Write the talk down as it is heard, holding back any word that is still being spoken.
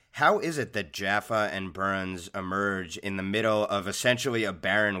How is it that Jaffa and Burns emerge in the middle of essentially a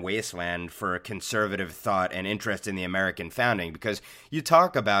barren wasteland for conservative thought and interest in the American founding? Because you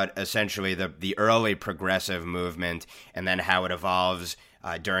talk about essentially the early progressive movement and then how it evolves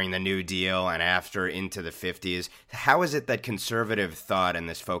during the New Deal and after into the 50s. How is it that conservative thought and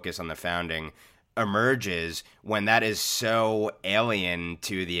this focus on the founding emerges when that is so alien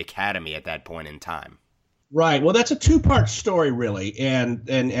to the academy at that point in time? Right. Well, that's a two-part story, really, and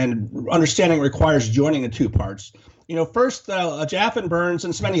understanding requires joining the two parts. First, Jaffa and Burns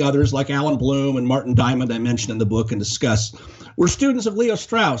and so many others like Alan Bloom and Martin Diamond I mentioned in the book and discuss were students of Leo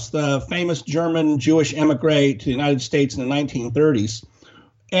Strauss, the famous German Jewish emigre to the United States in the 1930s.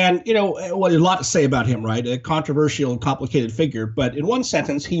 And, well, there's a lot to say about him, right? A controversial and complicated figure. But in one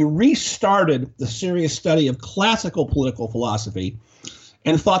sentence, he restarted the serious study of classical political philosophy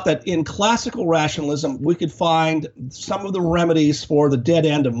and thought that in classical rationalism, we could find some of the remedies for the dead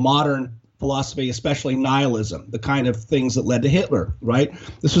end of modern philosophy, especially nihilism, the kind of things that led to Hitler, right?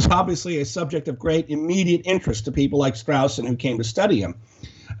 This was obviously a subject of great immediate interest to people like Strauss and who came to study him.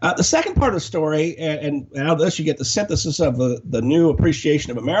 The second part of the story, and out of this you get the synthesis of the new appreciation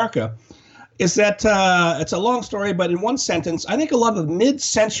of America, is that it's a long story, but in one sentence, I think a lot of the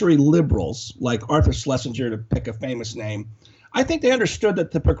mid-century liberals, like Arthur Schlesinger, to pick a famous name, I think they understood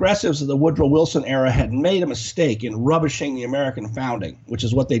that the progressives of the Woodrow Wilson era had made a mistake in rubbishing the American founding, which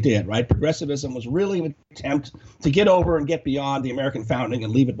is what they did, right? Progressivism was really an attempt to get over and get beyond the American founding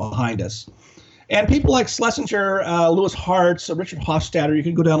and leave it behind us. And people like Schlesinger, Louis Hartz, Richard Hofstadter, you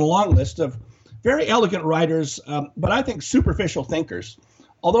can go down a long list of very elegant writers, but I think superficial thinkers.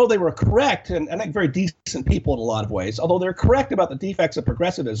 Although they were correct, and I think very decent people in a lot of ways, although they're correct about the defects of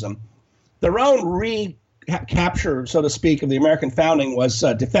progressivism, their own recapture, so to speak, of the American founding was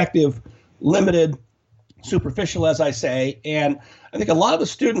defective, limited, superficial, as I say. And I think a lot of the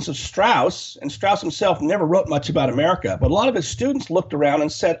students of Strauss, and Strauss himself never wrote much about America, but a lot of his students looked around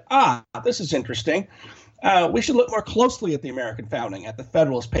and said, this is interesting. We should look more closely at the American founding, at the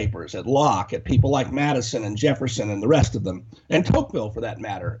Federalist Papers, at Locke, at people like Madison and Jefferson and the rest of them, and Tocqueville for that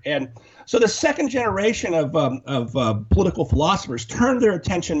matter. And so the second generation of political philosophers turned their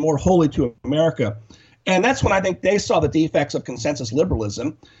attention more wholly to America. And that's when I think they saw the defects of consensus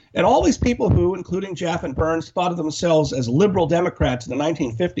liberalism. And all these people who, including Jaffa and Burns, thought of themselves as liberal Democrats in the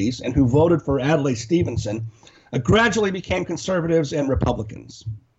 1950s and who voted for Adlai Stevenson, gradually became conservatives and Republicans.